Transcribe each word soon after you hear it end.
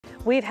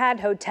We've had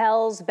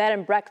hotels, bed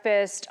and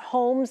breakfast,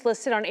 homes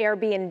listed on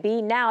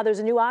Airbnb. Now there's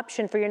a new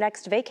option for your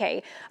next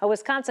vacay. A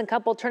Wisconsin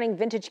couple turning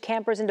vintage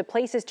campers into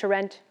places to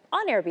rent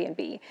on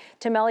Airbnb.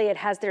 Tim Elliott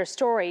has their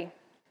story.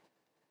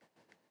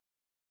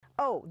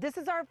 Oh, this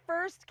is our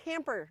first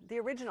camper, the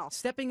original.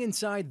 Stepping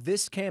inside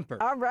this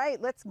camper. All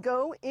right, let's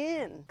go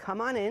in.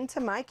 Come on into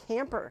my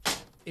camper.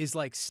 Is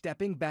like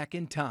stepping back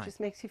in time.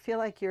 Just makes you feel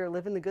like you're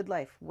living the good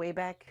life way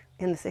back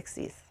in the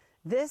 60s.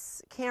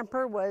 This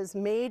camper was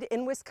made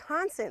in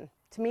Wisconsin.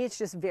 To me, it's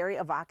just very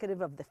evocative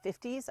of the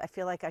 50s. I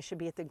feel like I should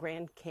be at the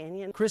Grand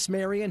Canyon. Chris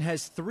Marion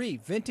has 3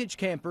 vintage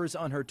campers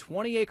on her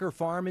 20-acre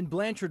farm in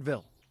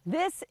Blanchardville.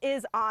 This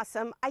is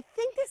awesome. I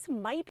think this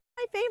might be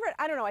my favorite.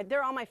 I don't know.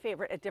 They're all my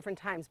favorite at different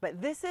times, but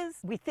this is,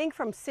 we think,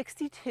 from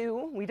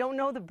 '62. We don't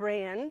know the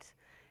brand.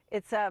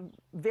 It's a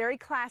very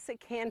classic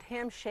canned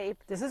ham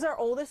shape. This is our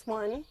oldest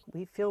one.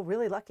 We feel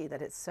really lucky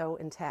that it's so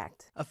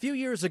intact. A few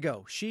years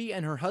ago, she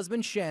and her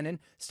husband Shannon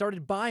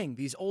started buying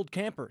these old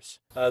campers.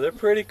 They're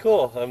pretty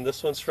cool.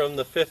 This one's from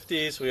the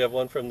 50s. We have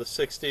one from the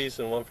 60s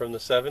and one from the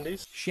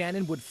 70s.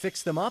 Shannon would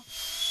fix them up.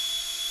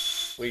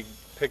 We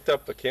picked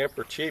up a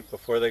camper cheap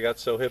before they got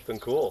so hip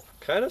and cool.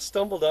 Kind of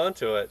stumbled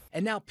onto it.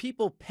 And now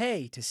people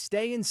pay to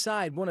stay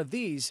inside one of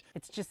these.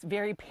 It's just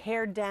very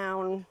pared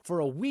down. For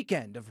a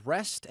weekend of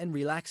rest and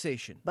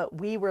relaxation. But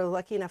we were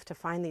lucky enough to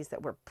find these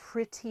that were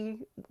pretty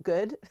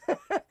good.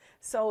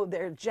 So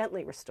they're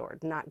gently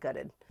restored, not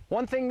gutted.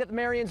 One thing that the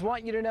Marions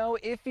want you to know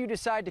if you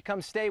decide to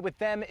come stay with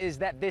them is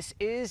that this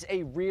is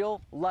a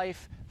real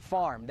life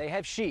farm. They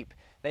have sheep,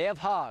 they have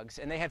hogs,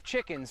 and they have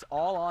chickens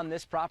all on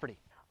this property.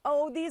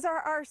 Oh, these are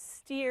our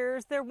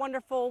steers. They're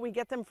wonderful. We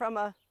get them from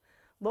a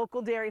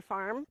local dairy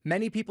farm.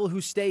 Many people who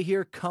stay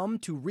here come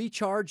to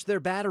recharge their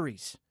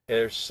batteries.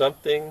 There's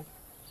something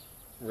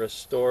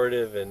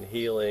restorative and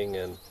healing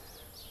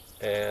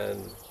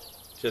and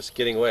just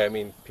getting away. I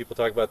mean, people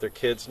talk about their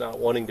kids not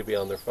wanting to be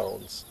on their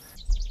phones.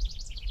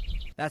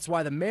 That's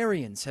why the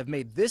Marions have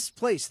made this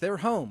place their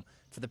home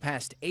for the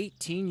past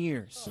 18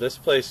 years. This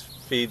place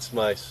feeds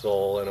my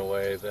soul in a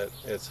way that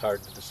it's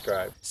hard to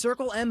describe.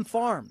 Circle M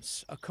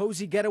Farms, a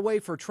cozy getaway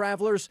for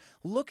travelers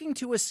looking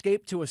to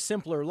escape to a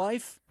simpler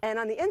life. And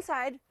on the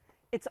inside,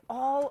 it's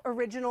all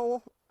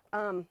original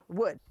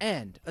wood.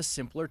 And a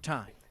simpler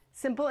time.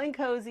 Simple and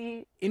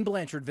cozy. In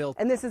Blanchardville.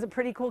 And this is a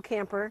pretty cool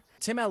camper.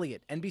 Tim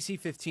Elliott, NBC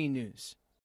 15 News.